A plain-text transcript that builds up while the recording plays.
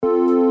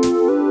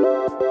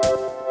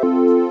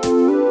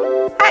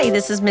Hi,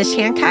 this is Mish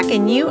Hancock,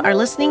 and you are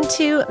listening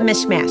to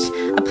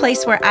Mishmash, a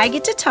place where I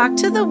get to talk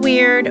to the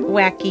weird,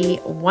 wacky,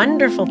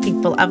 wonderful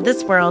people of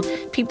this world,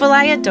 people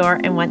I adore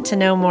and want to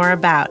know more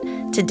about.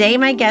 Today,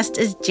 my guest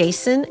is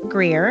Jason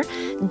Greer.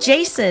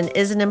 Jason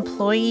is an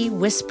employee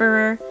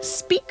whisperer,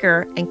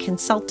 speaker, and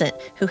consultant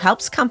who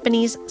helps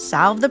companies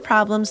solve the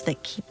problems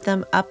that keep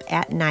them up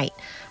at night.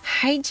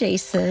 Hi,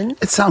 Jason.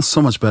 It sounds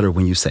so much better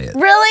when you say it.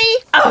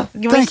 Really? Oh,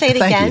 you want to say it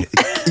again?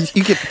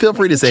 You can feel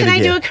free to say it again.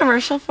 Can I do a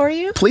commercial for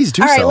you? Please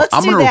do all so. Right, let's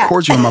I'm do going to that.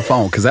 record you on my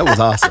phone because that was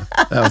awesome.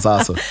 That was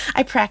awesome.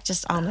 I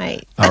practiced all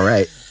night. All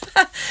right.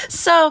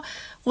 So,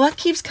 what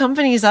keeps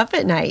companies up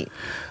at night?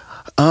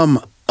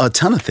 A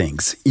ton of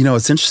things. You know,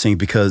 it's interesting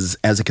because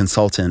as a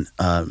consultant,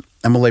 I'm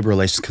a labor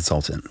relations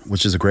consultant,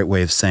 which is a great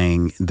way of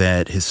saying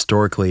that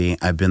historically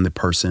I've been the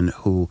person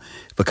who,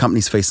 if a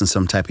company's facing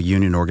some type of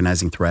union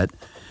organizing threat,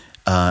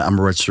 I'm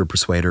a registered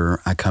persuader.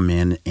 I come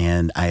in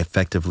and I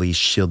effectively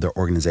shield their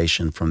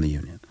organization from the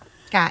union.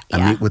 Got ya.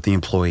 I meet with the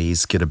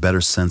employees, get a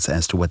better sense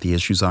as to what the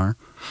issues are,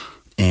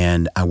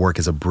 and I work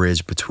as a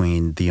bridge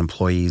between the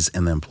employees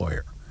and the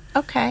employer.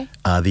 Okay.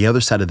 The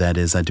other side of that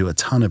is I do a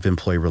ton of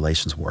employee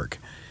relations work.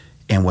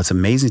 And what's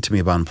amazing to me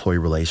about employee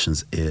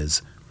relations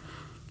is,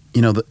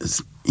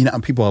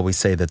 people always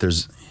say that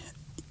there's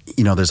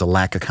a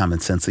lack of common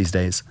sense these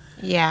days.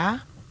 Yeah.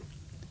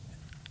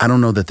 I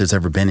don't know that there's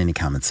ever been any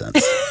common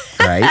sense,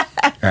 right?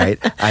 Right.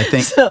 I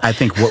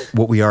think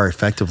what we are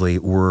effectively,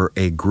 we're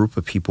a group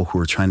of people who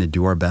are trying to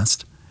do our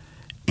best,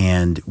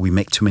 and we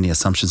make too many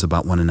assumptions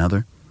about one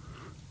another.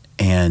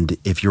 And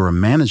if you're a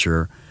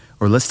manager,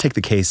 or let's take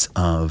the case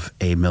of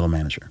a middle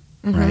manager,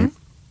 right?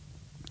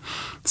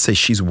 Say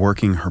she's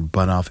working her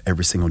butt off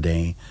every single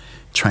day,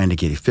 trying to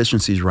get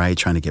efficiencies right,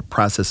 trying to get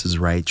processes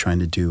right, trying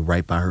to do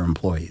right by her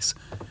employees.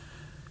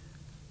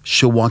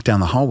 She'll walk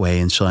down the hallway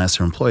and she'll ask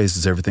her employees,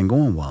 is everything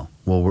going well?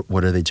 Well,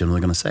 what are they generally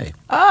going to say?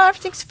 Oh,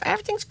 everything's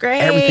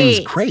great. Everything's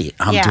great.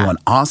 I'm doing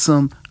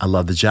awesome. I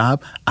love the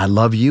job. I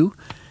love you.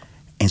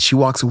 And she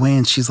walks away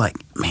and she's like,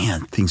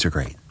 man, things are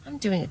great. I'm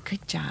doing a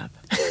good job.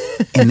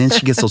 And then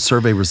she gets those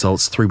survey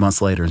results 3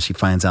 months later and she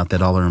finds out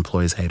that all her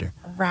employees hate her.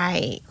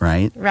 Right.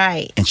 Right?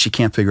 Right. And she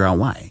can't figure out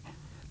why.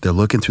 They're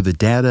looking through the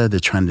data. They're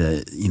trying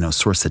to,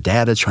 source the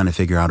data, trying to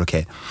figure out,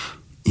 okay,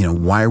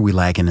 why are we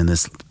lagging in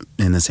this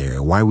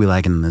area? Why are we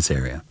lagging in this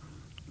area?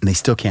 And they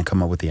still can't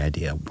come up with the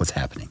idea of what's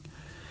happening.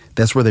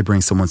 That's where they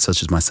bring someone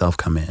such as myself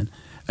come in.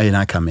 And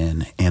I come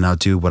in and I'll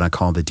do what I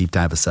call the deep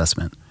dive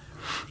assessment,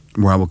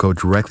 where I will go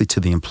directly to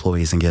the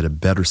employees and get a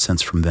better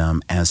sense from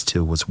them as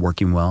to what's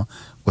working well,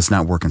 what's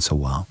not working so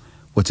well.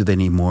 What do they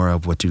need more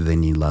of? What do they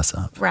need less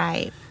of?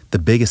 Right. The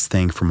biggest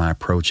thing for my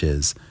approach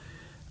is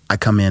I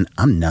come in,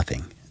 I'm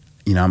nothing.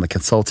 I'm a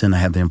consultant. I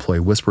have the employee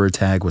whisperer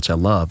tag, which I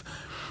love,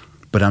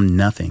 but I'm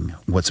nothing.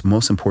 What's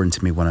most important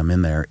to me when I'm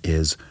in there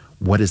is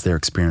what is their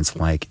experience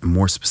like? And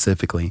more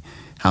specifically,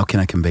 how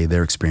can I convey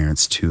their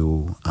experience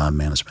to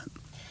management?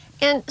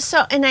 And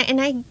so,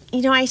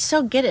 I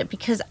so get it,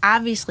 because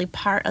obviously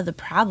part of the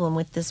problem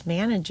with this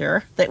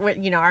manager that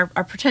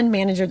our pretend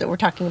manager that we're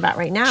talking about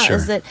right now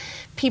is that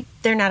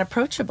they're not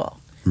approachable.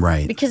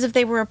 Right. Because if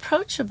they were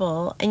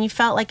approachable and you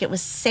felt like it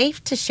was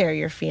safe to share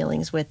your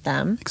feelings with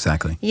them.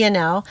 Exactly.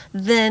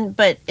 Then,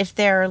 but if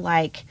they're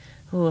like,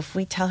 ooh, if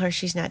we tell her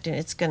she's not doing it,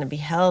 it's going to be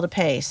hell to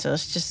pay. So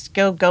let's just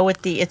go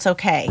with the, it's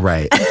okay.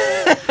 Right.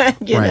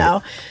 you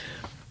know?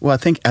 Well, I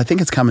think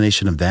it's a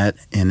combination of that.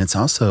 And it's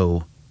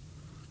also,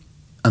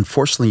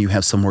 unfortunately, you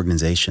have some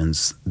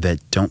organizations that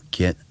don't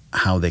get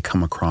how they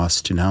come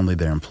across to not only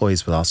their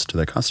employees, but also to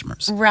their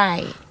customers.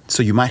 Right.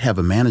 So you might have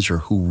a manager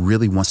who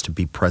really wants to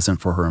be present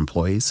for her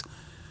employees,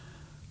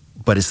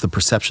 but it's the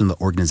perception of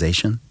the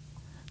organization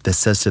that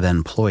says to that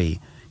employee,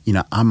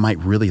 I might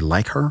really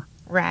like her.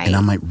 Right. And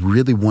I might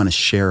really want to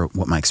share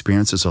what my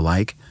experiences are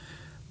like,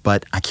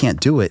 but I can't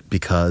do it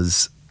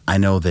because I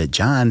know that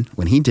John,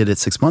 when he did it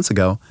 6 months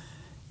ago,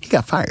 he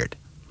got fired.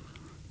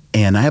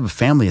 And I have a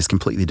family that's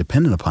completely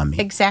dependent upon me.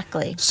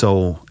 Exactly.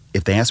 So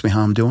if they ask me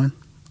how I'm doing,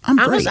 I'm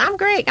great. I'm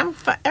great.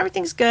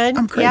 Everything's good.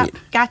 I'm great. Yep,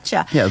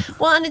 gotcha. Yeah.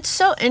 Well, and it's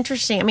so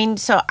interesting. I mean,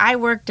 so I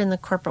worked in the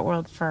corporate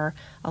world for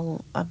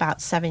about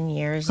 7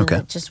 years, and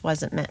it just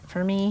wasn't meant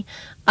for me.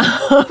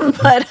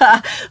 But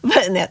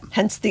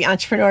hence the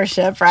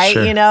entrepreneurship, right?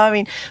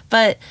 Sure.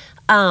 But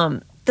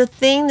the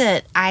thing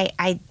that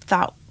I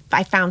thought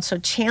I found so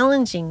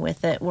challenging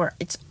with it were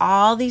it's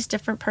all these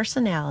different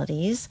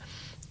personalities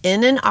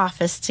in an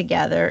office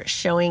together,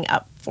 showing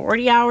up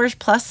 40 hours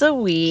plus a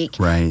week.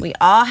 Right. We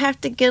all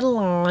have to get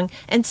along.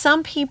 And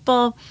some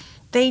people,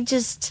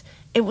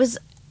 it was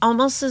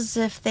almost as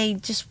if they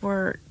just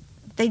were,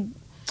 they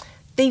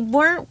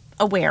weren't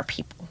aware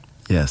people.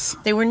 Yes.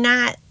 They were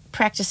not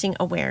practicing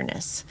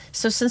awareness.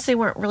 So since they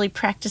weren't really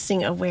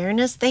practicing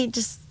awareness, they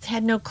just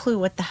had no clue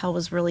what the hell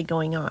was really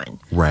going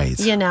on. Right.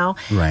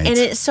 Right. And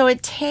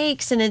it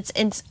takes,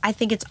 and I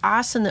think it's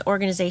awesome that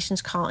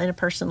organizations call in a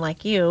person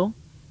like you,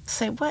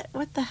 say, what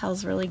the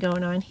hell's really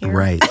going on here?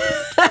 Right.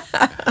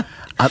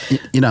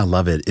 I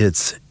love it.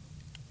 It's,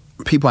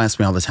 people ask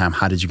me all the time,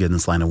 how did you get in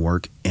this line of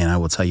work? And I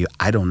will tell you,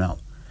 I don't know.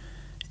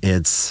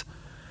 It's,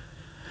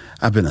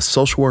 I've been a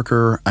social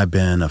worker. I've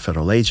been a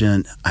federal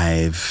agent.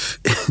 I've,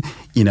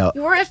 You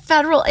were a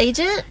federal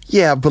agent?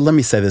 Yeah, but let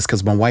me say this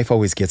because my wife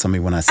always gets on me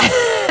when I say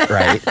it,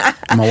 right?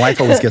 My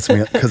wife always gets on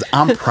me because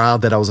I'm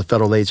proud that I was a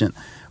federal agent.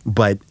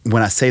 But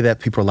when I say that,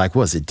 people are like,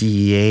 "Was it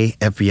DEA,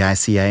 FBI,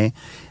 CIA?"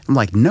 I'm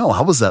like, "No,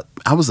 I was a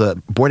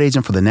board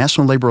agent for the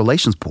National Labor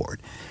Relations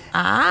Board."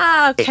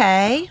 Ah,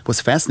 okay.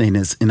 What's fascinating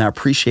is, and I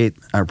appreciate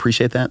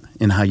that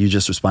in how you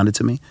just responded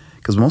to me,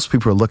 because most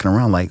people are looking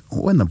around like,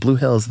 what in the blue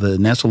hell is the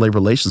National Labor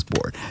Relations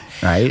Board,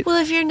 right?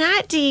 Well, if you're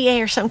not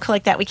DEA or something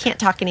like that, we can't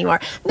talk anymore.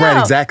 No,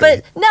 right,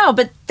 exactly.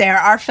 But there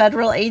are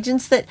federal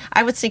agents that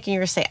I was thinking you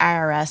were going to say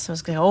IRS. I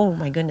was going, oh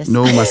my goodness.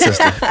 No, my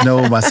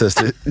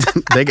sister.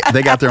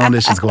 They got their own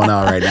issues going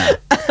on right now.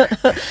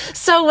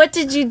 So what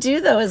did you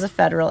do, though, as a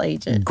federal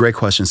agent? Great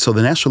question. So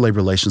the National Labor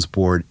Relations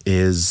Board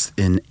is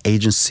an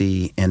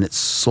agency, and its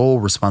sole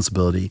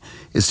responsibility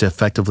is to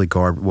effectively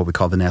guard what we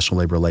call the National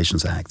Labor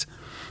Relations Act,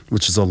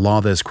 which is a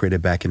law that was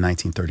created back in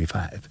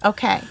 1935.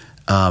 Okay.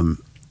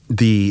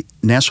 The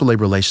National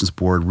Labor Relations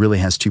Board really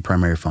has two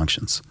primary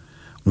functions.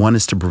 One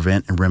is to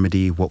prevent and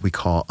remedy what we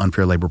call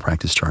unfair labor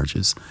practice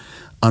charges.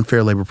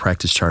 Unfair labor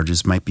practice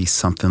charges might be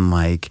something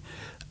like,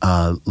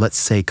 let's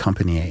say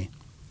Company A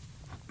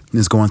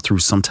is going through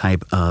some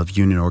type of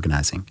union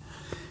organizing,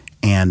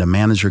 and a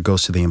manager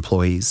goes to the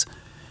employees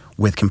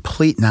with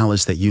complete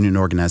knowledge that union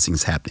organizing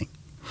is happening.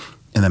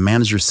 And the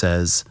manager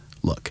says,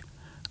 look,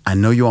 I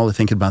know you all are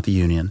thinking about the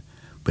union,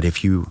 but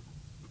if you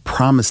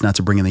promise not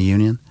to bring in the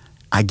union,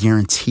 I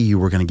guarantee you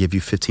we're going to give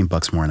you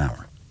 $15 more an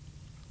hour.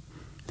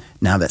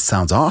 Now that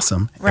sounds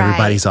awesome. Right.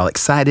 Everybody's all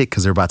excited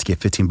because they're about to get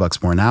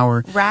 $15 more an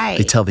hour. Right.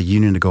 They tell the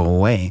union to go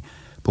away.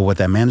 But what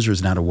that manager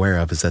is not aware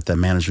of is that that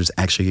manager's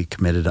actually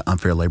committed an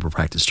unfair labor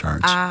practice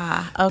charge.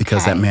 Ah, okay.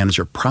 Because that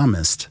manager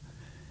promised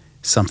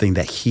something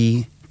that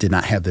he did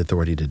not have the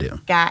authority to do.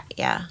 Got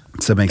ya.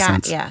 Does that make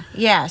sense?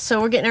 Yeah.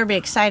 So we're getting everybody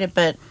excited,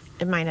 but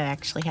it might not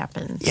actually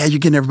happen. Yeah, you're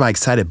getting everybody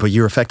excited, but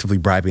you're effectively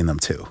bribing them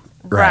too.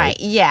 Right.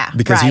 Yeah.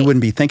 Because you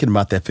wouldn't be thinking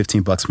about that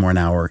 $15 more an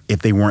hour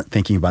if they weren't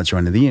thinking about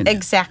joining the union.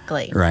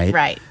 Exactly. Right.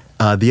 Right.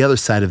 The other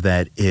side of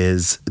that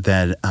is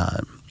that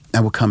I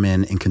will come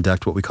in and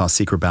conduct what we call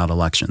secret ballot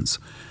elections,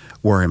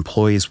 where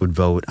employees would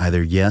vote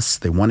either yes,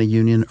 they want a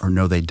union, or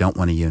no, they don't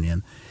want a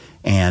union.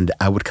 And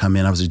I would come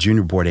in. I was a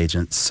junior board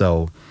agent,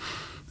 so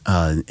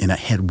and I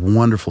had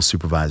wonderful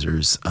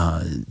supervisors,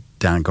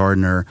 Don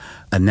Gardner,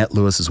 Annette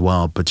Lewis as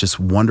well, but just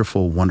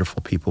wonderful,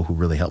 wonderful people who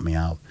really helped me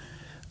out.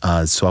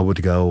 So I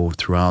would go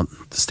throughout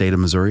the state of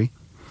Missouri,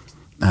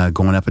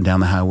 going up and down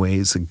the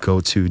highways,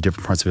 go to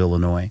different parts of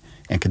Illinois,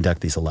 and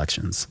conduct these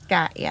elections.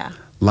 Got ya.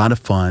 A lot of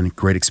fun,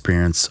 great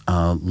experience,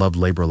 loved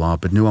labor law,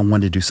 but knew I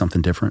wanted to do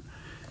something different.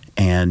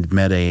 And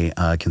met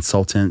a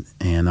consultant,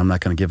 and I'm not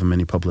going to give him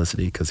any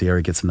publicity because he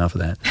already gets enough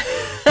of that,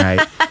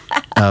 right?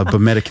 But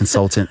met a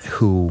consultant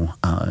who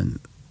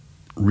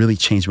really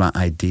changed my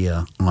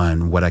idea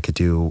on what I could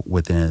do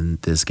within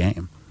this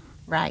game.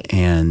 Right.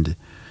 And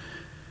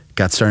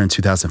got started in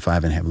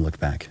 2005 and haven't looked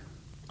back.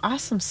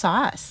 Awesome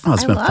sauce. Oh,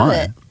 it's been fun.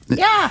 It.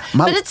 Yeah,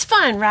 but it's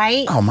fun,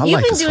 right? Oh, my life is fun.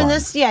 You've been doing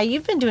this. Yeah,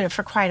 you've been doing it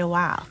for quite a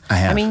while. I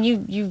have. I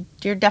mean,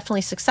 you're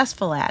definitely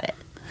successful at it.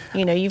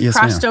 You've Yes,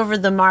 crossed ma'am. over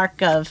the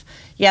mark of,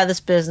 this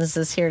business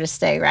is here to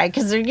stay, right?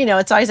 Because,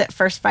 it's always that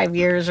first 5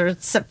 years or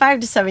 5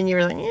 to 7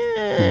 years, like,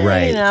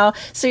 Right.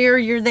 So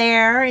you're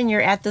there and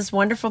you're at this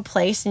wonderful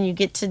place and you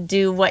get to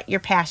do what your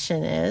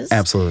passion is.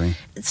 Absolutely.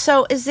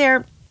 So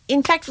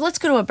in fact, let's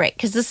go to a break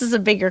because this is a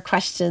bigger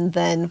question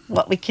than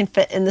what we can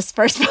fit in this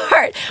first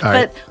part. All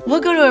right. But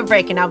we'll go to a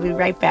break and I'll be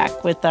right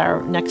back with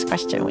our next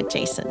question with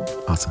Jason.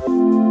 Awesome.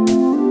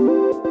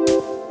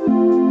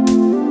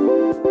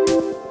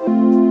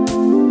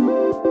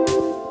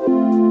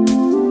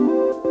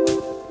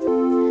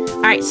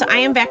 All right, so I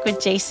am back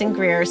with Jason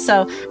Greer.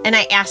 And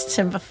I asked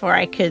him before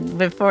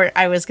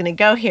I was going to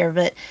go here,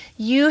 but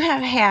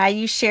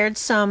you shared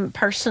some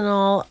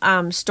personal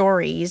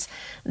stories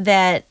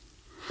that,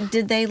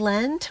 did they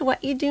lend to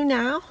what you do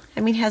now?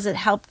 I mean, has it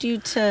helped you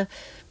to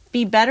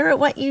be better at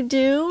what you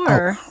do?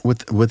 Or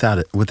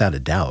without a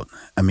doubt.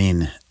 I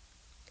mean,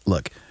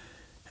 look,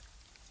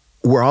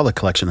 we're all a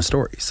collection of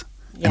stories.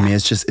 Yeah. I mean,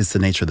 it's the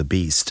nature of the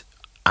beast.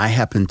 I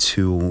happen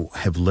to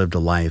have lived a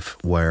life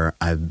where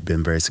I've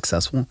been very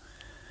successful,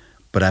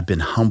 but I've been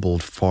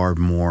humbled far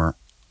more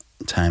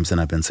times than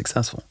I've been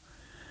successful.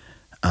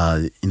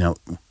 I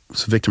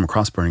was a victim of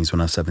cross burnings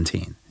when I was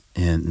 17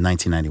 in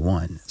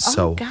 1991.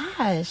 Oh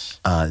gosh!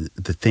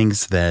 The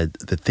things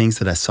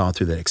that I saw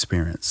through that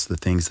experience, the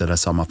things that I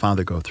saw my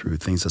father go through,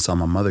 things I saw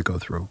my mother go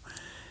through,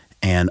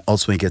 and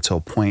ultimately get to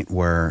a point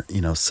where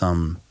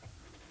some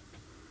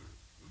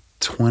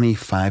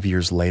 25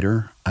 years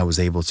later, I was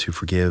able to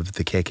forgive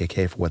the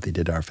KKK for what they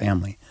did to our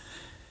family.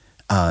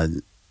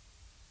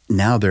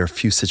 Now there are a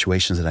few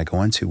situations that I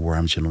go into where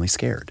I'm genuinely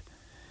scared.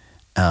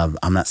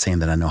 I'm not saying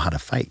that I know how to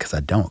fight because I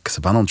don't. Because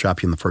if I don't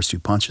drop you in the first 2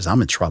 punches,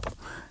 I'm in trouble,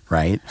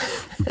 right?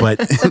 But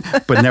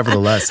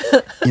nevertheless,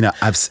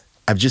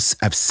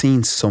 I've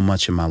seen so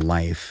much in my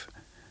life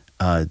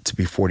to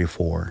be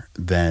 44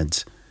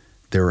 that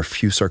there are a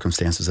few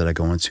circumstances that I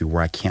go into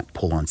where I can't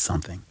pull on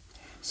something.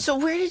 So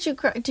where did you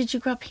grow? Did you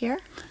grow up here?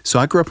 So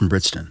I grew up in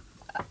Bridgeton.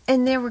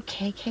 And there were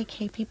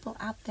KKK people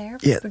out there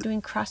for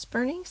doing cross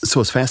burnings?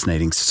 So it's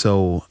fascinating.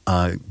 So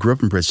grew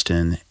up in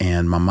Bridgeton,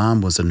 and my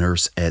mom was a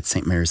nurse at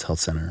St. Mary's Health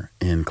Center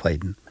in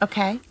Clayton.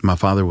 Okay. My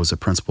father was a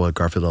principal at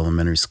Garfield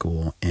Elementary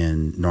School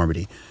in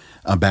Normandy,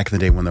 back in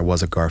the day when there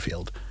was a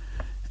Garfield.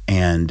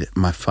 And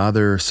my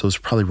father, so it was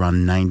probably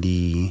around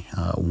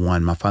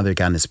 91, my father had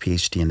gotten his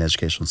PhD in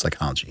educational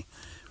psychology.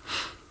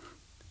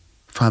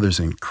 Father's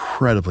an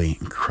incredibly,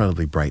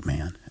 incredibly bright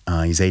man.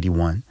 He's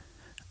 81.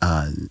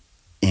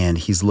 And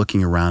he's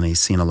looking around and he's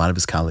seeing a lot of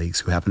his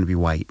colleagues who happen to be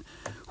white,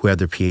 who have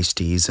their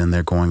PhDs, and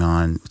they're going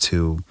on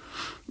to,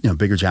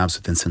 bigger jobs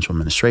within central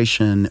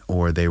administration,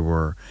 or they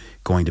were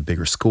going to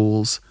bigger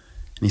schools.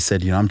 And he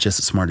said, I'm just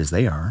as smart as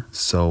they are,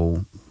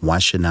 so why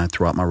shouldn't I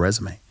throw out my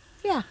resume?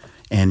 Yeah.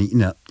 And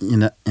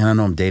and I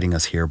know I'm dating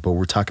us here, but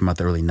we're talking about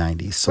the early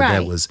 90s. So right.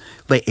 That was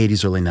late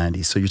 80s, early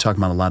 90s. So you're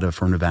talking about a lot of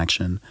affirmative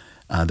action.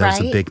 That was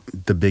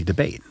the big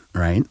debate,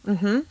 right?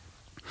 Mm-hmm.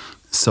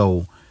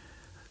 So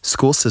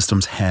school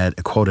systems had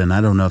a quota, and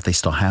I don't know if they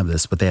still have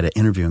this, but they had an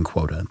interviewing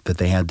quota that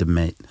they had to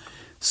meet.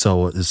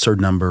 So a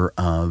certain number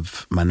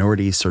of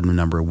minorities, certain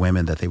number of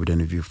women that they would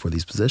interview for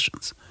these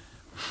positions.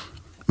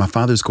 My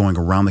father's going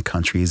around the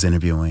country, he's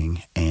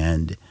interviewing,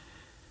 and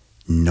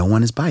no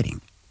one is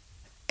biting.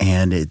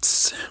 And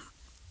it's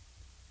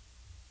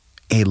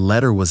a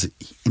letter was,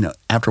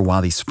 after a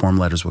while, these form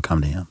letters would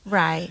come to him.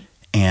 Right.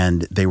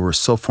 And they were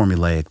so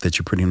formulaic that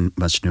you pretty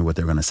much knew what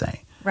they were going to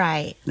say.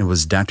 Right. It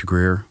was, Dr.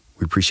 Greer,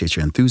 we appreciate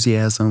your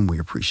enthusiasm. We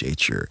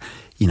appreciate your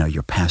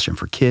passion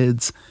for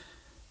kids.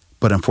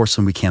 But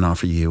unfortunately, we can't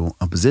offer you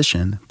a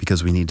position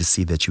because we need to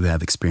see that you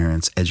have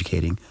experience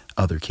educating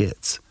other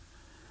kids.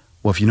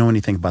 Well, if you know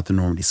anything about the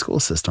Normandy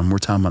school system, we're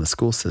talking about a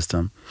school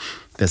system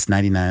that's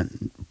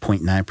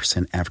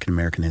 99.9%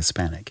 African-American and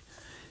Hispanic.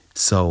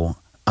 So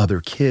other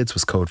kids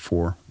was code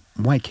for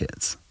white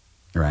kids,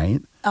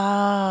 right?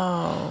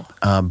 Oh.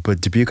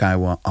 But Dubuque,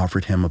 Iowa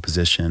offered him a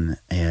position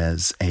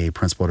as a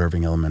principal at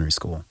Irving Elementary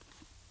School.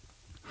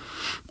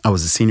 I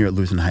was a senior at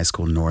Lutheran High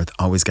School North.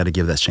 Always got to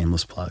give that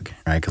shameless plug,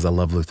 right? Because I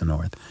love Lutheran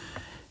North.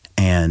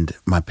 And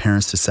my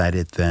parents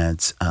decided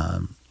that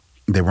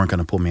they weren't going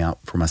to pull me out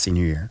for my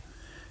senior year.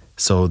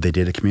 So they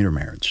did a commuter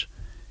marriage.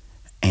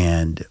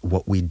 And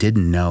what we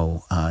didn't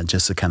know,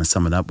 just to kind of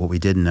sum it up, what we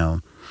didn't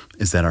know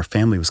is that our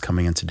family was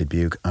coming into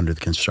Dubuque under the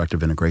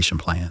constructive integration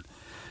plan,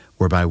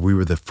 whereby we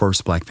were the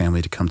first black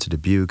family to come to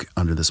Dubuque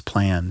under this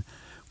plan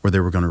where they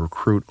were going to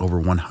recruit over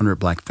 100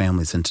 black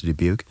families into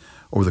Dubuque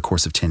over the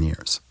course of 10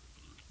 years.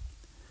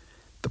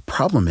 The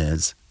problem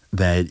is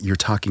that you're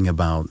talking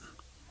about,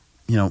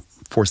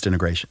 forced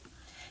integration.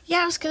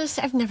 Yeah, I was going to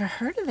say, I've never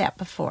heard of that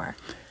before.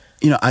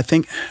 I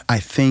think,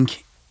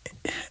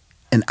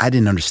 and I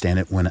didn't understand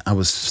it when I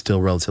was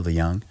still relatively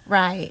young.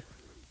 Right.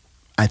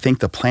 I think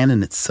the plan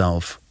in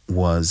itself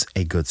was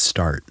a good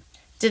start.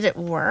 Did it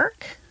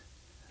work?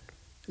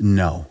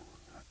 No.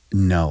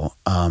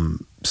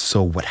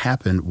 So what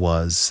happened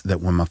was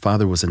that when my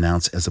father was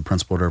announced as a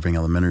principal at Irving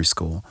Elementary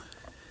School,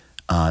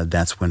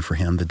 that's when for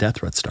him the death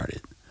threat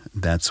started.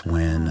 That's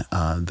when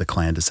the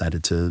Klan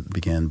decided to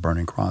begin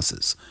burning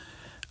crosses.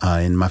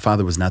 And my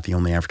father was not the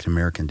only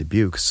African-American in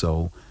Dubuque,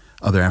 so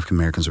other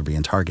African-Americans were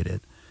being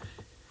targeted.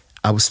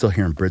 I was still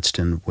here in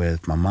Bridgeton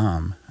with my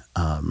mom,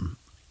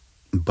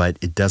 but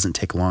it doesn't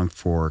take long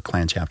for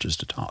Klan chapters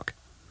to talk,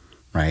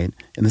 right?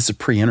 And this is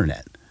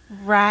pre-internet.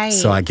 Right.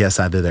 So I guess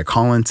either they're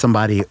calling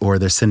somebody or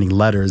they're sending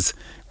letters,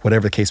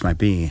 whatever the case might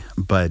be.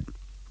 But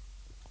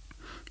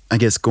I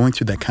guess going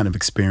through that kind of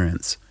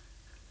experience,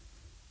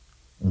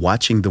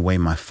 watching the way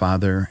my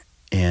father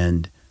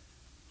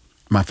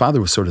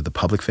was sort of the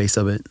public face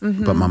of it,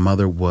 mm-hmm. but my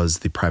mother was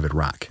the private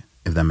rock,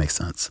 if that makes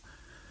sense.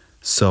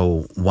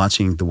 So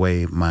watching the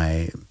way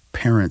my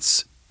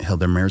parents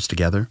held their marriage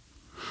together,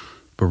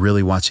 but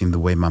really watching the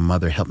way my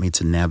mother helped me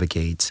to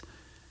navigate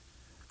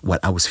what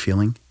I was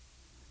feeling,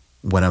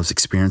 what I was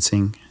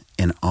experiencing,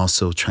 and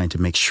also trying to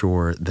make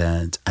sure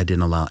that I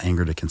didn't allow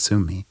anger to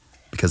consume me,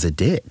 because it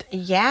did.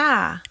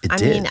 Yeah. It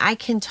did. I mean, I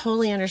can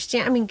totally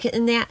understand. I mean,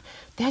 and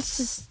that's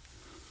just,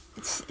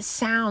 it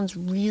sounds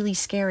really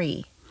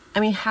scary. I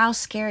mean, how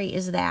scary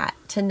is that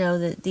to know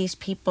that these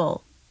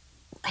people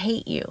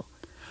hate you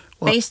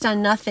based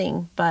on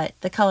nothing but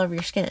the color of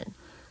your skin?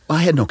 Well,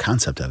 I had no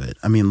concept of it.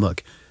 I mean,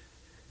 look,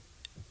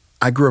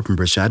 I grew up in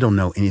Bridgeton. I don't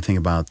know anything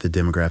about the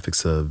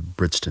demographics of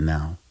Bridgeton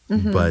now.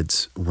 Mm-hmm.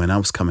 But when I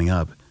was coming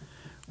up,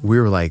 we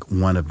were like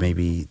one of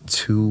maybe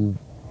 2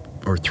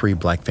 or 3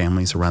 black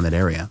families around that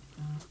area,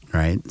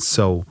 right?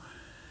 So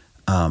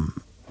I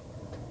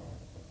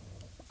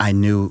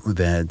knew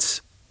that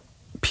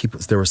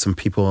there were some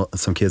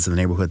kids in the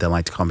neighborhood that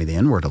liked to call me the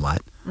N-word a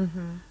lot.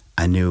 Mm-hmm.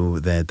 I knew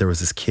that there was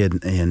this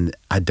kid, and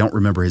I don't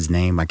remember his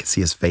name. I could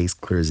see his face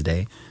clear as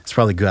day. It's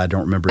probably good I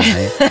don't remember his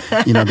name.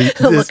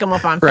 Look him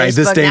up on Facebook. Right,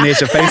 this day and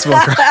age of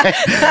Facebook,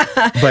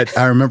 right? But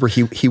I remember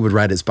he would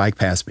ride his bike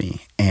past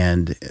me,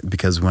 and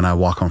because when I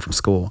walk home from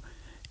school,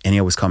 and he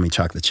always called me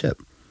chocolate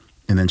chip,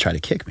 and then try to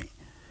kick me.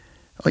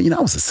 Oh,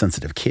 I was a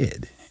sensitive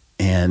kid.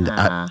 And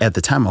at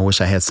the time, I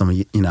wish I had some of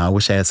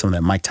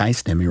that Mike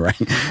Tyson in me, right?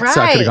 Right. So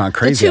I could have gone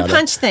crazy. The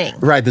 2-punch thing.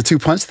 Right, the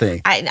 2-punch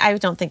thing. I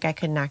don't think I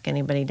could knock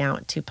anybody down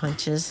with 2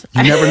 punches.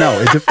 You never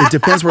know. It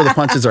depends where the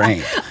punches are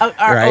aimed.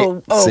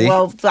 Right?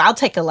 Well, I'll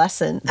take a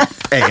lesson.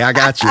 Hey, I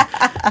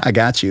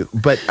got you.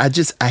 But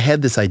I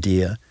had this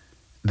idea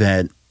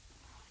that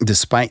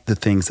despite the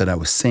things that I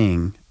was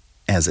seeing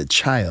as a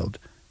child,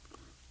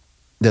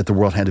 that the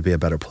world had to be a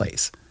better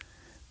place.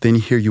 Then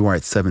here you are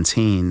at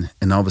 17,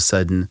 and all of a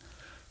sudden,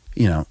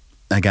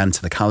 I got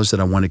into the college that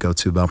I wanted to go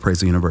to,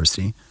 Valparaiso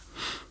University.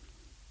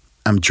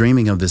 I'm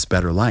dreaming of this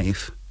better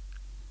life,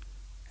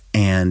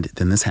 and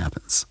then this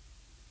happens.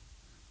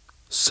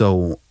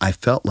 So I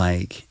felt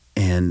like,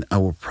 and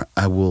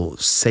I will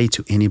say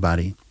to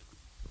anybody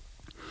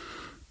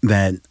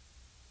that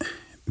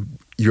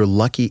you're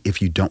lucky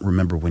if you don't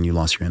remember when you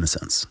lost your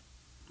innocence,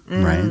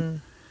 right?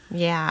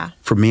 Yeah.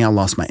 For me, I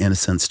lost my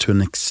innocence to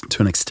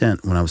an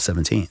extent when I was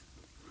 17.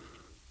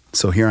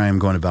 So here I am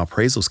going to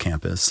Valparaiso's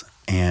campus,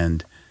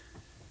 and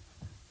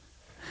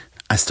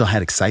I still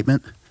had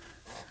excitement,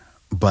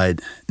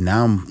 but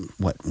now I'm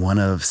one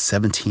of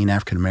 17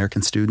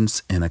 African-American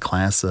students in a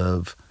class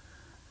of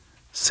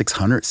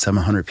 600,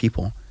 700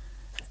 people,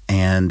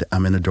 and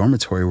I'm in a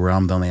dormitory where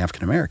I'm the only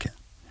African-American,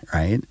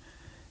 right?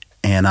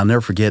 And I'll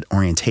never forget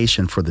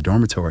orientation for the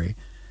dormitory,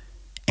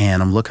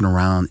 and I'm looking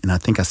around, and I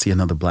think I see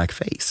another black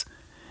face.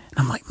 And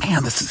I'm like,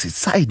 man, this is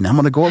exciting. I'm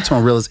going to go up to him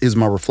and realize it was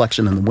my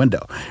reflection in the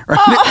window. Right?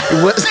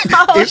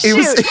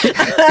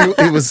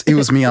 It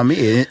was me on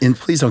me. And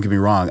please don't get me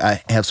wrong.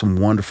 I have some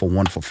wonderful,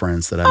 wonderful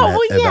friends that I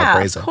met at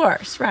Valparaiso. Of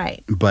course,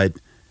 right. But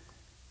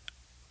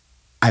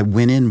I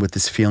went in with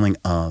this feeling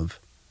of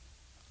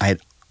I had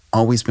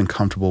always been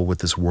comfortable with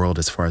this world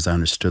as far as I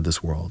understood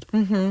this world.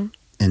 Mm-hmm.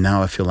 And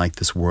now I feel like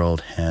this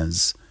world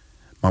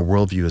my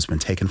worldview has been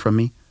taken from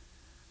me.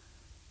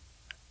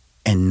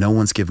 And no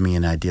one's given me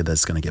an idea that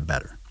it's going to get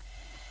better.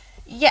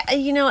 Yeah,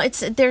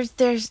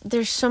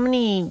 there's so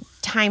many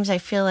times I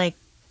feel like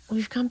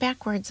we've gone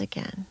backwards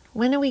again.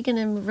 When are we going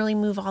to really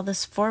move all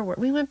this forward?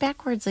 We went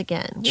backwards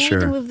again. We need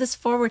to move this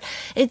forward.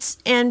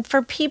 And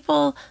for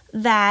people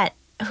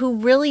who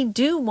really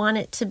do want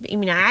it to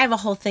be, I have a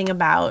whole thing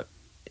about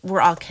we're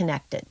all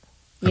connected.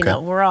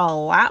 We're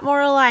all a lot more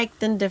alike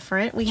than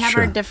different. We have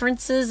our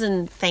differences,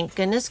 and thank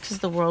goodness, because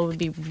the world would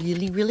be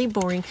really, really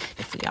boring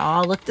if we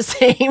all looked the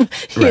same,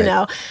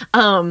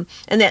 And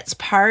that's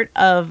part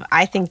of,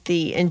 I think,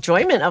 the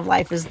enjoyment of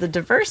life is the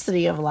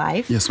diversity of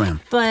life. Yes,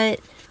 ma'am. But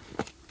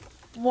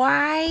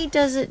why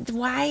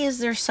is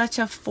there such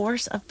a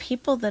force of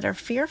people that are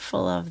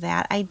fearful of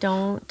that? I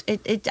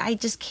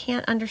just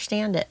can't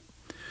understand it.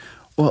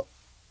 Well,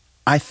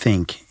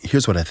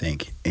 here's what I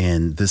think,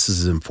 and this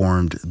has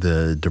informed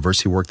the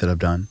diversity work that I've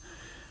done,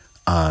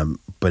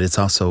 but it's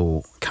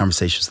also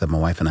conversations that my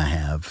wife and I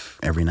have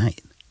every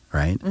night,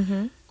 right?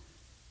 Mm-hmm.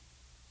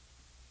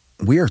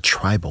 We are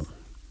tribal.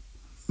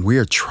 We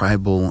are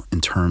tribal in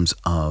terms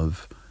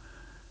of,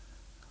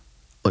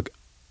 look,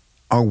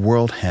 our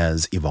world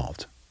has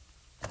evolved,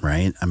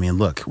 right?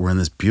 Look, we're in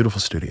this beautiful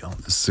studio.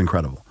 This is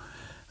incredible.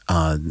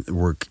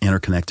 We're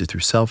interconnected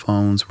through cell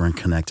phones. We're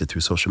connected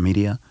through social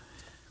media.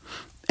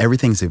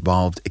 Everything's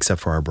evolved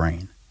except for our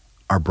brain.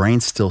 Our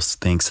brain still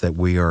thinks that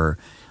we are,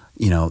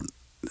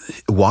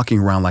 walking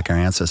around like our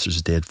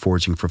ancestors did,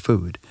 foraging for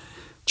food,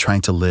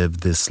 trying to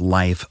live this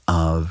life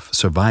of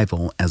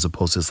survival as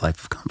opposed to this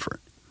life of comfort.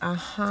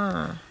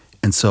 Uh-huh.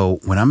 And so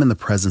when I'm in the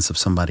presence of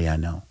somebody I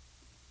know,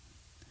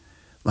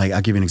 like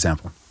I'll give you an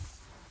example.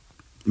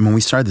 When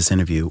we started this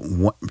interview,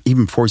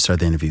 even before we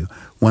started the interview,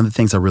 one of the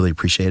things I really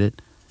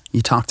appreciated,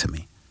 you talked to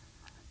me.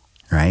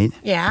 Right?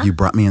 Yeah. You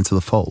brought me into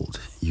the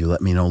fold. You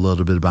let me know a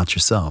little bit about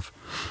yourself.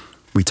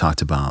 We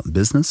talked about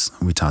business.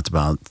 We talked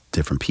about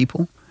different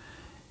people.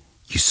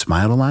 You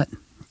smiled a lot.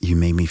 You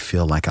made me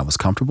feel like I was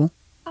comfortable.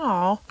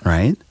 Oh.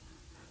 Right?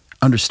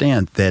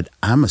 Understand that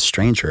I'm a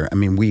stranger.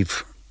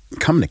 We've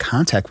come into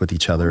contact with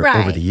each other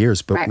over the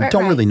years, but we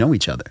don't really know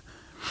each other.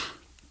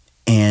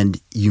 And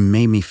you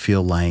made me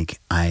feel like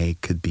I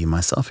could be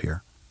myself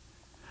here.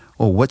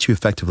 Well, what you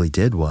effectively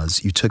did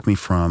was you took me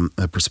from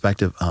a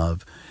perspective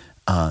of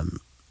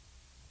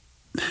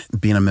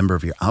being a member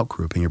of your out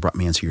group, and you brought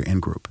me into your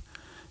in group.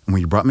 And when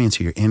you brought me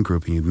into your in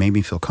group and you made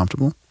me feel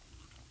comfortable,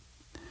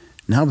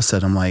 now all of a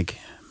sudden I'm like,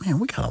 man,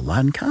 we got a lot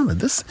in common.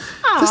 This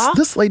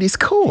lady's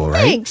cool,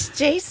 right? Thanks,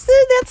 Jason.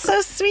 That's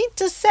so sweet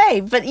to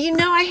say. But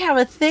I have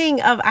a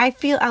thing of, I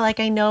feel like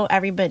I know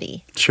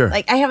everybody. Sure.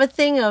 Like I have a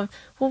thing of,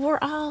 we're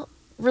all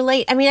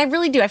relate. I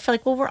really do. I feel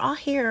like, we're all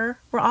here.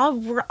 We're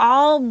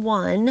all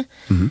one.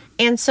 Mm-hmm.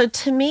 And so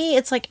to me,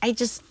 it's like, I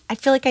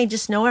feel like I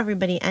just know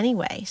everybody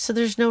anyway. So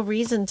there's no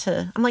reason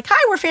to, I'm like, hi,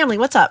 we're family.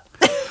 What's up?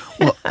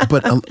 Well,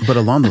 but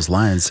along those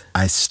lines,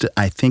 I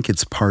think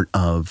it's part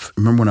of,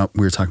 remember when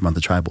we were talking about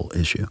the tribal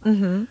issue?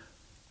 Mm-hmm.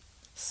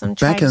 Some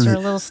tribes are a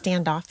little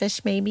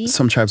standoffish, maybe.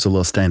 Some tribes are a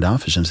little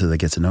standoffish until they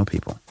get to know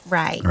people.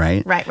 Right.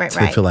 Right? Right. So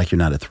they feel like you're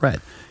not a threat.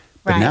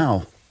 But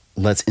now,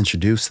 let's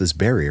introduce this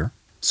barrier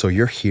So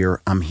you're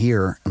here, I'm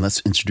here, and let's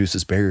introduce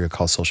this barrier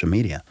called social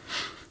media,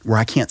 where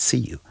I can't see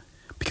you.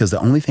 Because the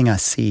only thing I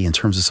see in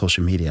terms of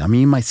social media, I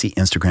mean, you might see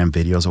Instagram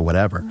videos or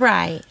whatever.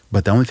 Right.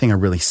 But the only thing I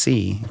really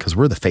see, because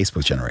we're the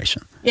Facebook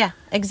generation. Yeah,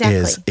 exactly.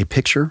 Is a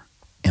picture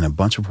and a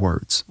bunch of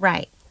words.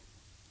 Right.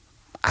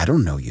 I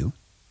don't know you,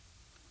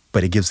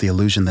 but it gives the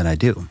illusion that I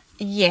do.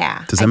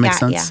 Yeah. Does that make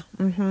sense?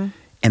 Yeah. Mm-hmm.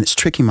 And it's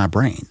tricking my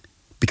brain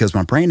because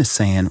my brain is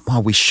saying,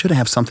 well, we should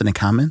have something in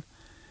common,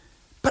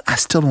 but I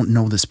still don't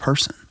know this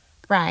person.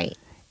 Right.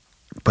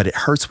 But it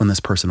hurts when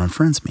this person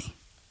unfriends me.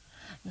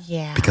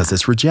 Yeah. Because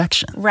it's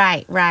rejection.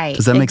 Right, right.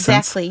 Does that make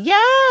sense? Exactly.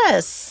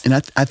 Yes. And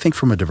I think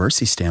from a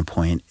diversity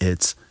standpoint,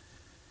 it's,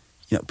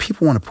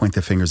 people want to point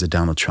their fingers at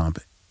Donald Trump.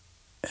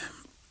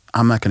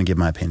 I'm not going to give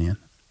my opinion.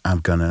 I'm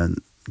going to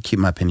keep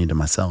my opinion to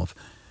myself.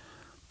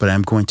 But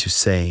I'm going to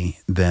say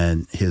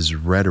that his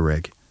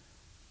rhetoric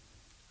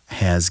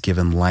has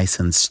given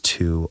license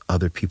to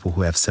other people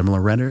who have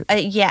similar rhetoric.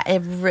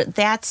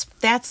 That's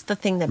the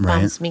thing that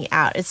bums me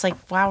out. It's like,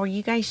 wow, were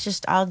you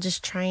guys all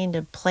just trying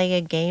to play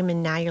a game,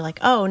 and now you're like,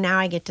 oh, now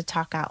I get to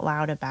talk out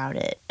loud about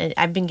it. And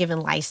I've been given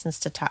license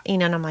to talk,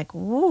 and I'm like,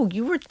 ooh,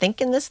 you were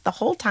thinking this the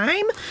whole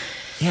time?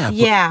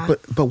 Yeah.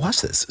 But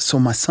watch this. So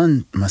my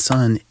son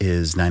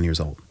is 9 years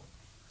old,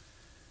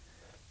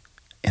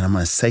 and I'm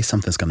going to say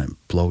something that's going to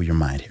blow your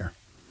mind here.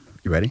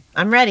 You ready?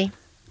 I'm ready.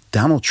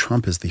 Donald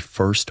Trump is the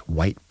first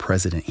white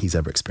president he's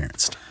ever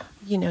experienced.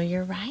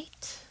 You're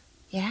right.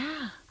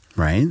 Yeah.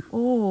 Right?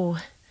 Ooh.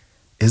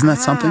 Isn't that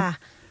something?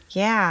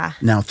 Yeah.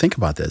 Now, think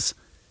about this.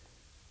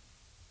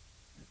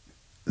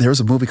 There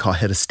was a movie called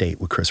Head of State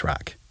with Chris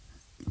Rock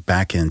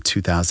back in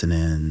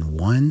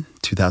 2001,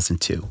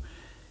 2002.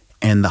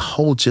 And the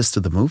whole gist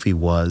of the movie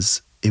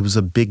was it was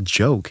a big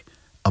joke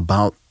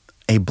about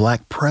a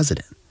black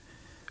president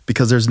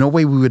because there's no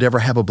way we would ever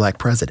have a black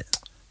president.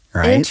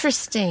 Right?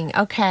 Interesting.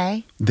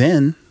 Okay.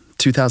 Then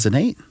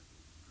 2008,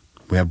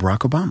 we have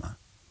Barack Obama.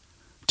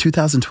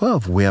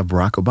 2012, we have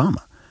Barack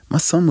Obama. My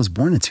son was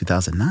born in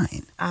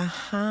 2009.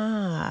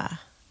 Uh-huh.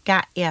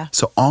 Got ya.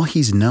 So all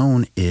he's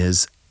known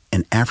is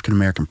an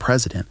African-American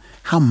president.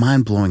 How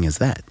mind-blowing is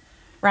that?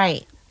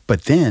 Right.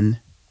 But then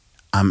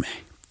I'm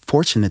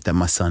fortunate that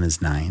my son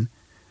is 9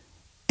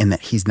 and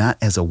that he's not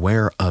as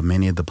aware of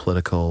many of the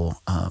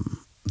political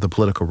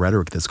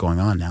rhetoric that's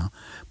going on now.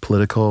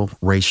 Political,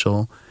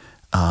 racial,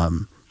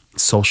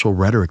 social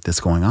rhetoric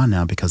that's going on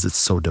now because it's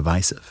so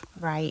divisive.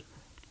 Right.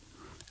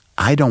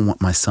 I don't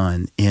want my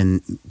son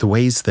in the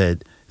ways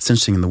that, it's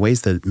interesting, in the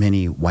ways that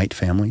many white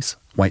families,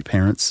 white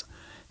parents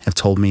have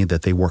told me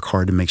that they work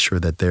hard to make sure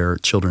that their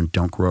children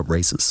don't grow up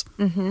racist.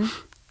 Mm-hmm.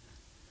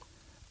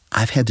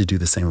 I've had to do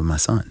the same with my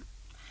son.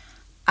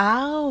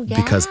 Oh,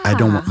 yeah. Because I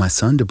don't want my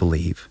son to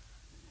believe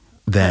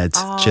that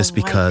just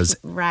because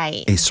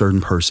a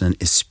certain person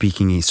is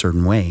speaking a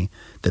certain way,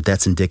 that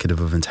that's indicative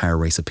of an entire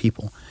race of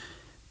people.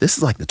 This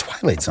is like the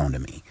Twilight Zone to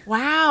me.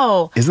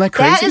 Wow. Isn't that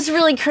crazy? That is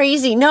really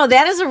crazy. No,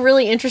 that is a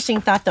really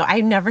interesting thought, though. I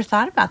never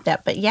thought about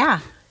that, but yeah.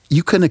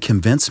 You couldn't have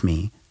convinced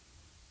me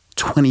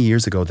 20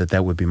 years ago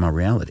that would be my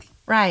reality.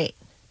 Right.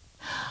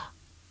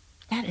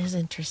 That is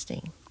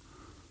interesting.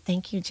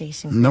 Thank you,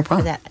 Jason,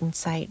 for that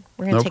insight.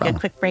 We're going to take a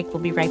quick break.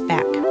 We'll be right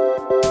back.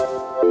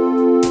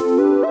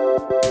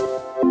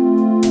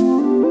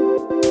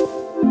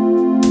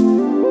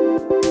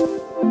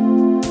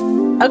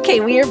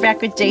 Okay, we are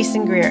back with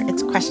Jason Greer.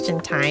 It's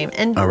question time.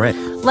 And all right.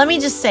 Let me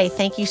just say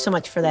thank you so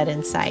much for that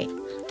insight.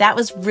 That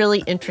was really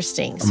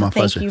interesting. So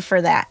thank you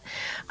for that.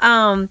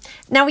 Now,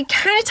 we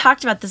kind of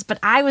talked about this, but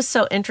I was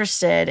so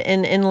interested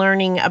in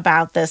learning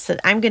about this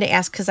that I'm going to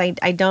ask because I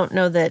don't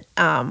know that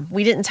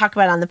we didn't talk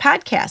about it on the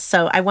podcast.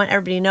 So I want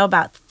everybody to know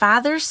about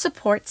Father's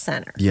Support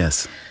Center.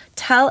 Yes.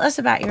 Tell us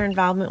about your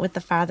involvement with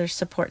the Father's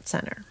Support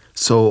Center.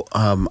 So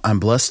I'm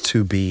blessed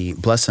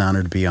and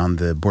honored to be on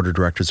the board of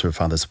directors for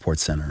Father's Support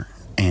Center.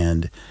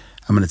 And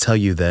I'm going to tell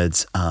you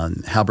that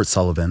Halbert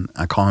Sullivan,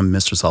 I call him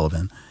Mr.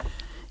 Sullivan,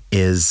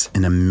 is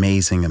an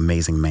amazing,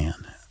 amazing man.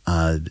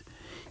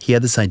 He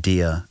had this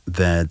idea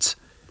that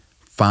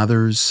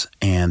fathers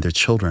and their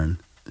children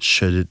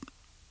should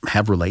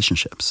have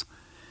relationships.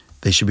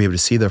 They should be able to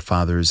see their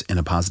fathers in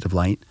a positive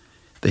light.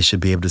 They should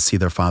be able to see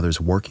their fathers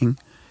working,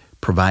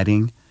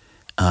 providing,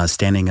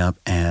 standing up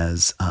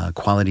as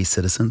quality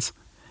citizens,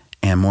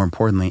 and more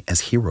importantly,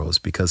 as heroes,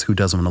 because who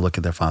doesn't want to look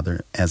at their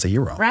father as a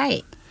hero?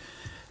 Right.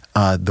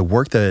 The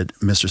work that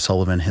Mr.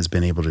 Sullivan has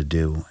been able to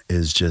do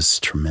is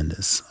just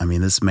tremendous. I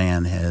mean, this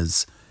man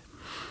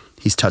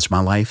he's touched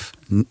my life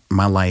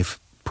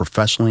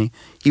professionally.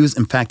 He was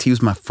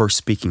my first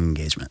speaking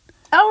engagement.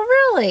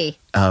 Oh, really?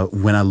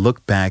 When I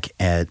look back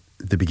at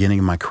the beginning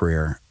of my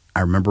career,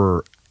 I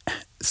remember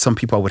some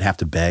people I would have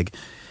to beg,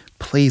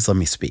 please let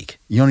me speak.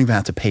 You don't even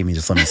have to pay me,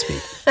 just let me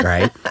speak,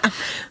 right?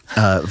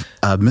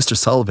 Mr.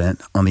 Sullivan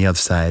on the other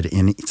side,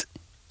 and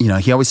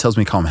he always tells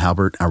me to call him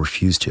Halbert. I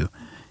refuse to.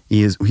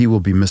 He will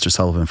be Mr.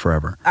 Sullivan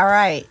forever. All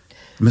right.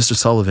 Mr.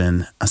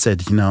 Sullivan, I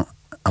said,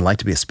 I'd like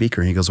to be a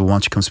speaker. And he goes, well, why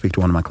don't you come speak to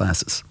one of my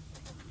classes?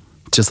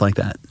 Just like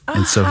that.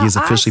 And so he's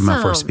officially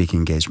my first speaking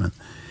engagement.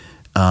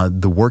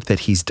 The work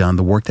that he's done,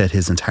 the work that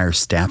his entire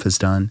staff has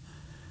done,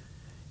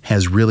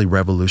 has really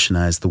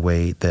revolutionized the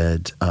way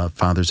that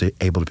fathers are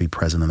able to be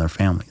present in their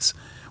families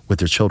with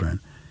their children.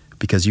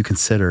 Because you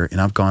consider, and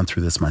I've gone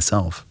through this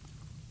myself,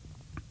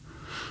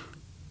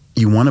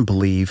 you want to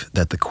believe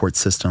that the court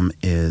system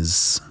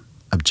is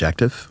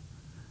objective,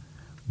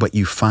 but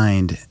you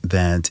find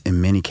that in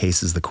many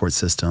cases the court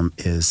system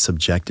is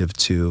subjective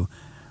to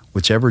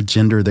whichever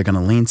gender they're going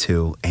to lean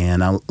to.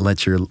 And I'll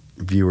let your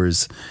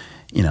viewers,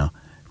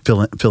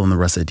 fill in the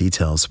rest of the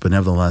details. But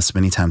nevertheless,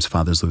 many times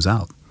fathers lose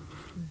out.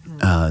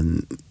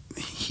 Mr.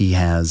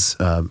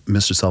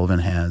 Sullivan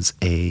has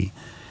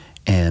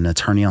an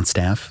attorney on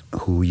staff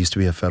who used to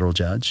be a federal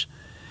judge.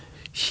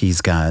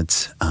 He's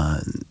got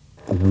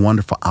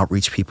wonderful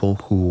outreach people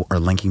who are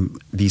linking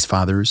these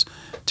fathers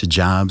to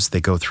jobs.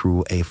 They go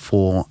through a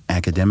full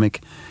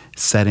academic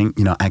setting,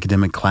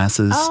 academic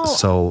classes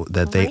so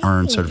that they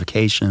earn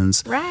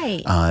certifications.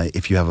 Right.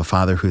 If you have a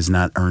father who's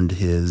not earned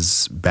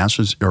his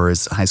bachelor's or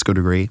his high school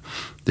degree,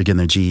 they're getting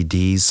their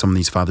GEDs. Some of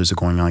these fathers are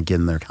going on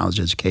getting their college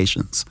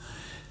educations.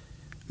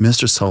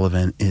 Mr.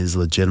 Sullivan is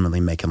legitimately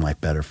making life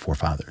better for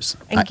fathers.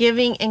 And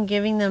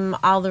giving them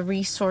all the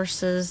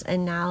resources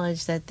and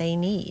knowledge that they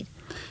need.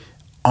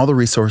 All the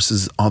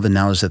resources, all the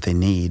knowledge that they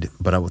need.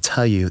 But I will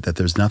tell you that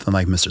there's nothing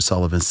like Mr.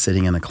 Sullivan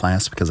sitting in a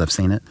class, because I've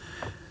seen it,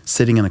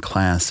 sitting in a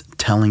class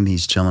telling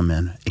these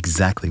gentlemen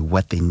exactly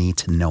what they need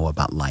to know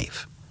about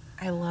life.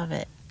 I love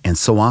it. And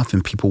so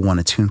often people want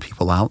to tune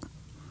people out.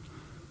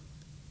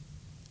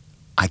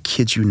 I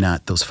kid you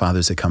not, those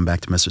fathers that come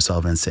back to Mr.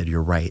 Sullivan and said,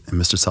 "You're right." And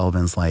Mr.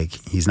 Sullivan's like,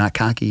 he's not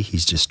cocky,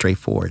 he's just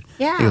straightforward.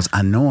 Yeah. He goes,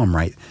 "I know I'm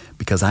right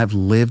because I've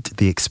lived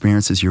the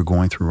experiences you're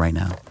going through right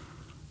now."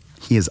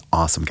 He is an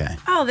awesome guy.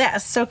 Oh, that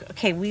is so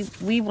okay.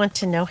 We want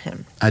to know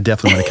him. I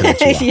definitely want to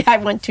connect you all. Yeah, I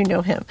want to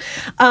know him.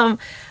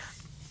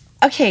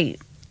 Okay.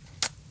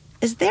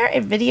 Is there a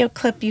video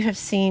clip you have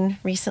seen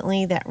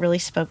recently that really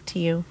spoke to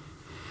you?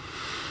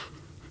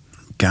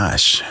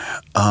 Gosh.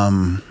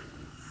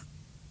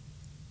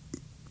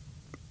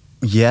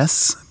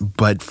 Yes,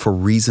 but for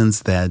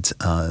reasons that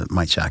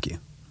might shock you.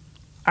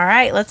 All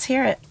right, let's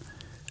hear it.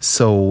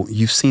 So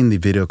you've seen the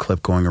video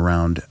clip going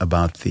around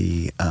about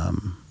the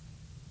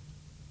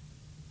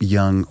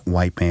young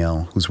white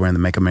male who's wearing the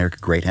Make America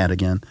Great hat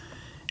again.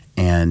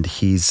 And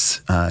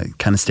he's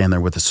kind of standing there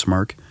with a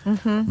smirk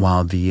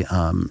while the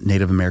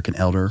Native American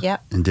elder,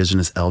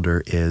 indigenous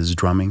elder, is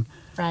drumming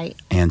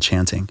and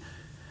chanting.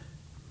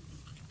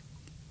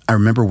 I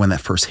remember when that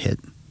first hit.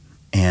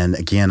 And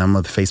again, I'm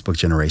of the Facebook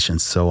generation,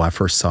 so I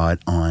first saw it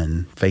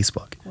on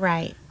Facebook.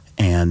 Right.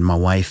 And my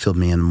wife filled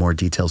me in more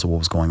details of what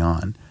was going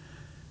on.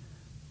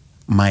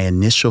 My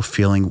initial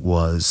feeling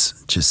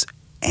was just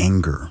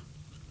anger.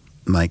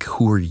 Like,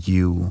 who are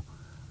you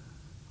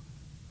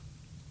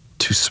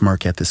to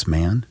smirk at this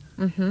man?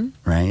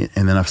 Right?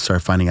 And then I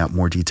started finding out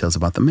more details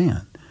about the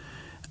man.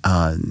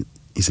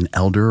 He's an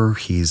elder.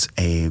 He's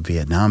a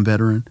Vietnam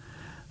veteran,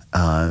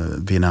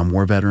 Vietnam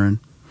War veteran.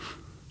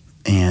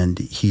 And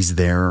he's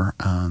there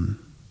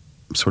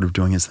sort of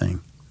doing his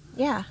thing.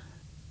 Yeah.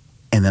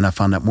 And then I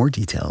found out more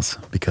details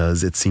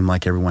because it seemed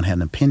like everyone had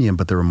an opinion,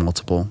 but there were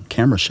multiple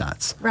camera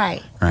shots.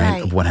 Right.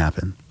 Of what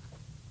happened.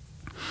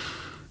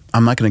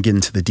 I'm not going to get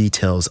into the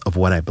details of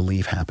what I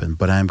believe happened,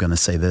 but I'm going to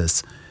say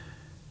this.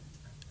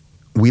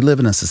 We live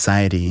in a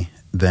society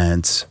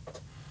that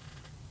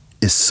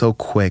is so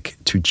quick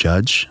to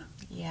judge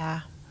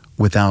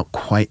without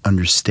quite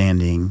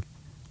understanding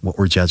what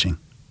we're judging.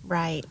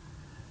 Right.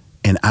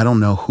 And I don't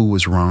know who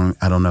was wrong.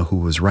 I don't know who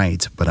was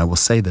right. But I will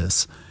say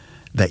this,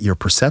 that your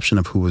perception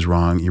of who was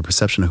wrong, your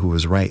perception of who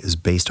was right is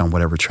based on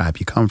whatever tribe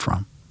you come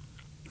from,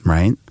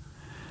 right?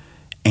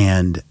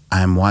 And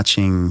I'm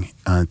watching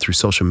through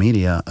social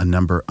media a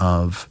number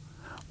of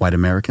white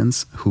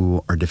Americans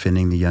who are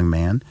defending the young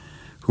man,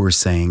 who are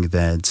saying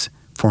that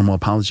formal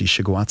apologies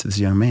should go out to this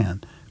young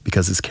man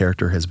because his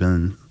character has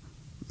been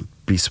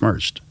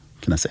besmirched.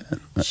 Can I say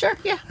that? Sure,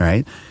 yeah.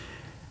 Right?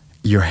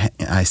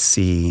 I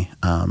see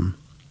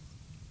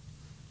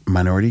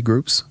minority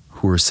groups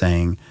who are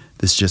saying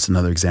this is just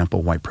another example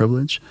of white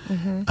privilege.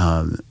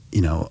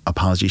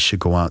 Apologies should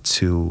go out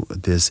to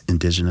this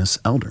indigenous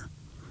elder.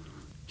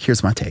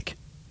 Here's my take.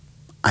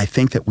 I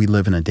think that we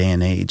live in a day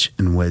and age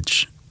in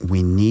which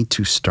we need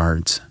to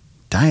start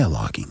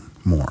dialoguing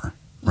more,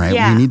 right?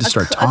 Yeah, we need to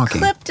start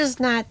talking. A clip does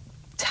not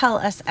tell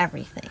us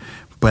everything.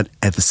 But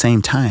at the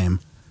same time,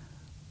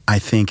 I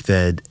think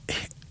that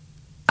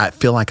I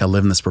feel like I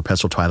live in this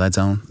perpetual twilight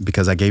zone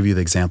because I gave you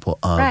the example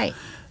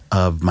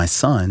of my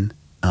son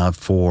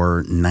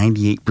for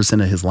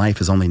 98% of his life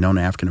has only known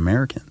an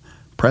African-American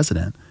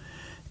president,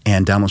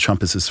 and Donald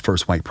Trump is his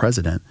first white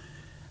president.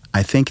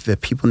 I think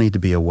that people need to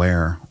be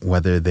aware,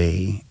 whether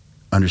they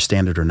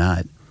understand it or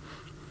not,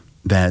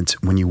 that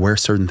when you wear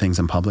certain things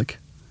in public,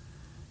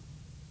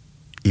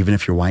 even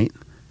if you're white,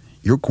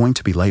 you're going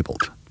to be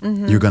labeled.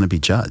 You're going to be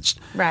judged.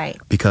 Right.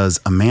 Because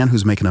a man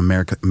who's making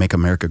Make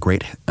America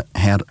Great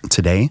hat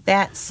today.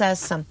 That says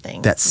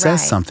something. That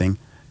says something.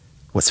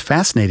 What's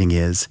fascinating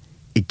is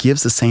it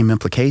gives the same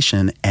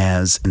implication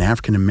as an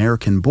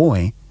African-American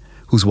boy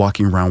who's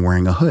walking around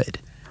wearing a hood.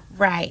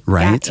 Right.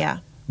 Right? Yeah.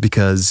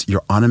 Because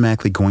you're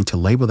automatically going to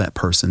label that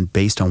person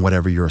based on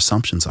whatever your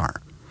assumptions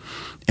are.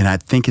 And I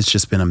think it's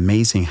just been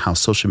amazing how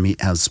social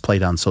media has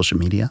played on social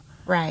media.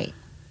 Right.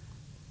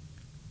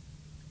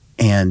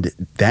 And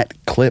that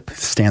clip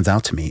stands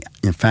out to me.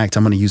 In fact,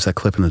 I'm going to use that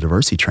clip in the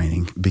diversity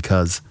training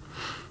because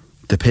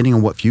depending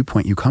on what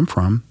viewpoint you come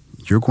from,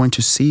 you're going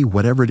to see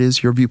whatever it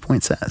is your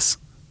viewpoint says,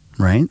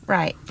 right?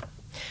 Right.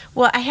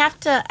 Well, I have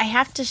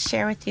to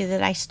share with you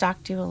that I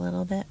stalked you a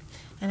little bit,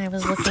 and I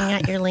was looking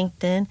at your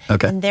LinkedIn,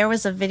 Okay. and there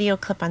was a video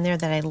clip on there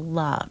that I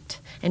loved,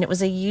 and it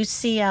was a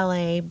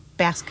UCLA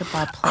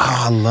basketball player.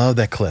 Oh, I love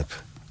that clip.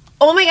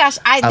 Oh my gosh,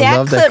 that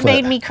love clip that clip.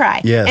 made me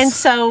cry. Yes. And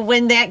so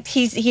when I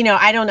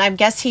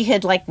guess he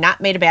had like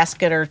not made a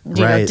basket or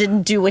Right.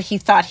 didn't do what he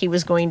thought he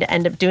was going to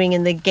end up doing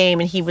in the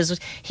game, and he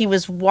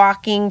was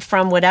walking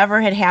from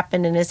whatever had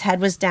happened, and his head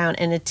was down,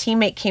 and a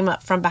teammate came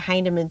up from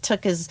behind him and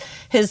took his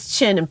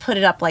chin and put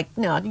it up like,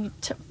 no, you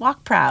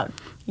walk proud.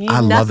 You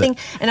I love nothing. it.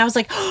 And I was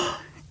like,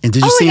 And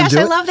did you oh see my him gosh, do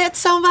I it? love that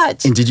so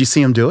much. And did you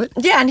see him do it?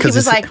 Yeah, and he 'Cause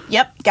was it's- like,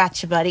 "Yep,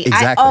 gotcha, buddy."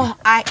 Exactly.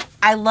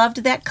 I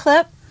loved that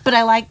clip,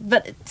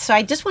 so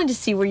I just wanted to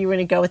see where you were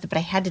going to go with it, but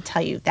I had to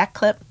tell you that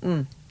clip.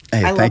 Hey,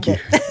 I thank loved you.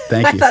 it.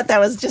 Thank I you. thought that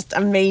was just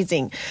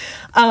amazing.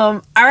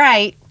 All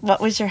right, what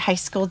was your high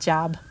school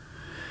job?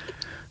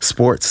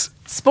 Sports.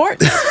 Sports.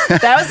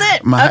 That was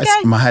it.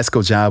 Okay. My high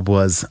school job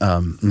was,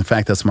 in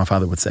fact, that's what my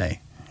father would say.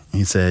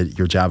 He said,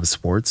 your job is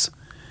sports.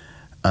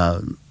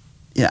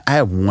 Yeah, I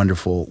have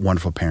wonderful,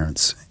 wonderful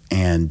parents,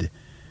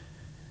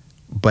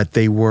 but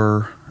they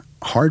were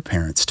hard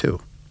parents too,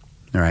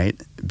 right?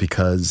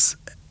 Because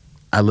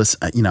I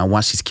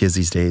watch these kids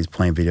these days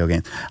playing video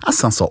games. I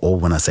sound so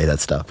old when I say that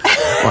stuff,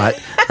 right?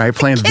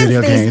 Playing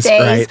video these games,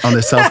 days. right, on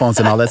their cell phones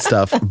and all that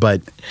stuff.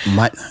 But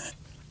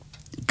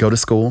go to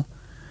school,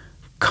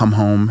 come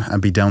home,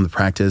 I'd be done with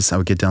practice. I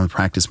would get done with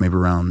practice maybe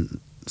around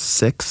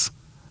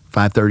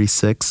 5:30,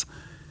 6.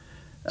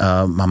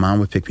 My mom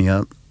would pick me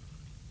up.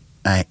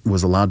 I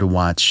was allowed to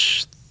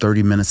watch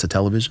 30 minutes of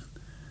television,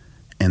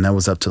 and that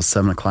was up till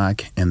 7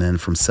 o'clock. And then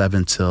from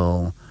 7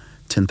 till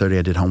 10:30,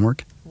 I did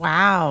homework.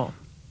 Wow.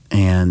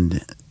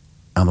 And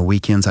on the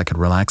weekends, I could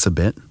relax a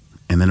bit,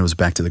 and then it was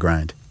back to the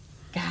grind.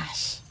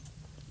 Gosh.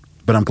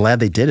 But I'm glad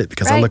they did it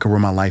because I Right. look at where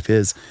my life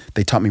is.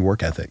 They taught me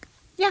work ethic.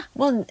 Yeah,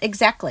 well,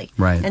 exactly.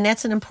 Right. And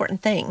that's an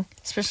important thing,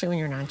 especially when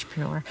you're an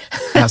entrepreneur.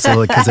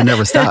 Absolutely, because it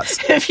never stops.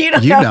 If you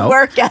don't You have know.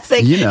 work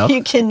ethic,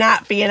 You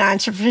cannot be an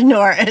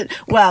entrepreneur.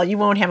 Well, you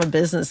won't have a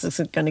business that's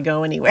going to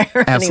go anywhere.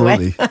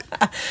 Absolutely. Anyway.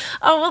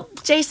 Oh, well,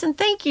 Jason,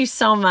 thank you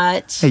so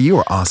much. Hey, you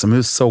were awesome. It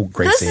was so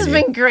great This seeing has you.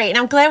 been great. And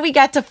I'm glad we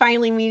got to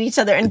finally meet each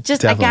other. And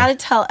just, Definitely. I got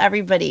to tell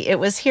everybody, it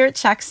was here at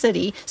Chalk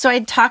City. So I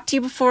had talked to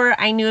you before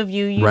I knew of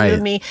you, you Right. knew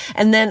of me.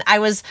 And then I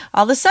was,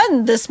 all of a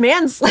sudden, this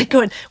man's like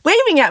going,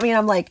 waving at me. And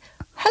I'm like,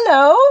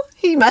 hello,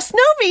 he must know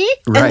me.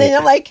 Right. And then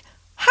I'm like,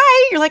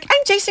 hi. You're like,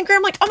 I'm Jason Graham.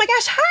 I'm like, oh my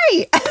gosh,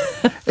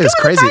 hi. It's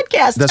crazy.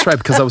 Podcast. That's right,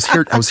 because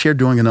I was here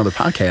doing another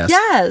podcast.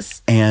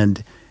 Yes.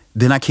 And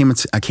then I came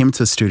into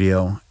the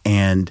studio,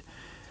 and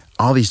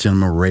all these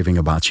gentlemen were raving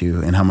about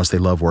you and how much they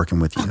love working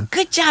with you.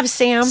 Good job,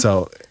 Sam.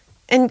 So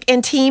and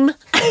team.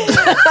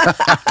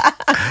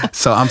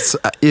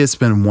 it's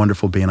been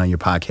wonderful being on your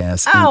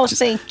podcast. And Oh, just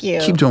thank you.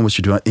 Keep doing what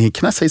you're doing. And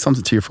can I say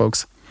something to your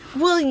folks?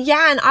 Well,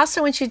 yeah. And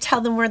also I want you to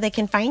tell them where they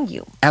can find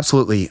you.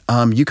 Absolutely.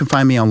 You can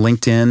find me on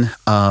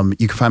LinkedIn.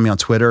 You can find me on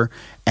Twitter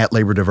at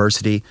Labor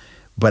Diversity.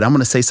 But I'm going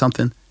to say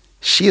something.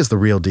 She is the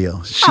real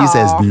deal. She's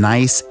Aw. as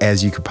nice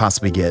as you could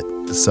possibly get.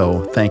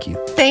 So thank you.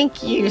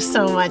 Thank you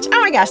so much.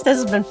 Oh my gosh,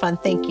 this has been fun.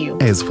 Thank you.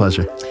 Hey, it's a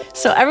pleasure.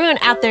 So everyone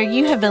out there,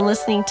 you have been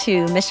listening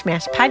to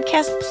Mishmash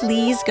Podcast.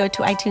 Please go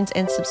to iTunes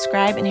and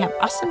subscribe and have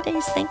awesome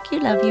days. Thank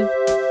you. Love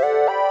you.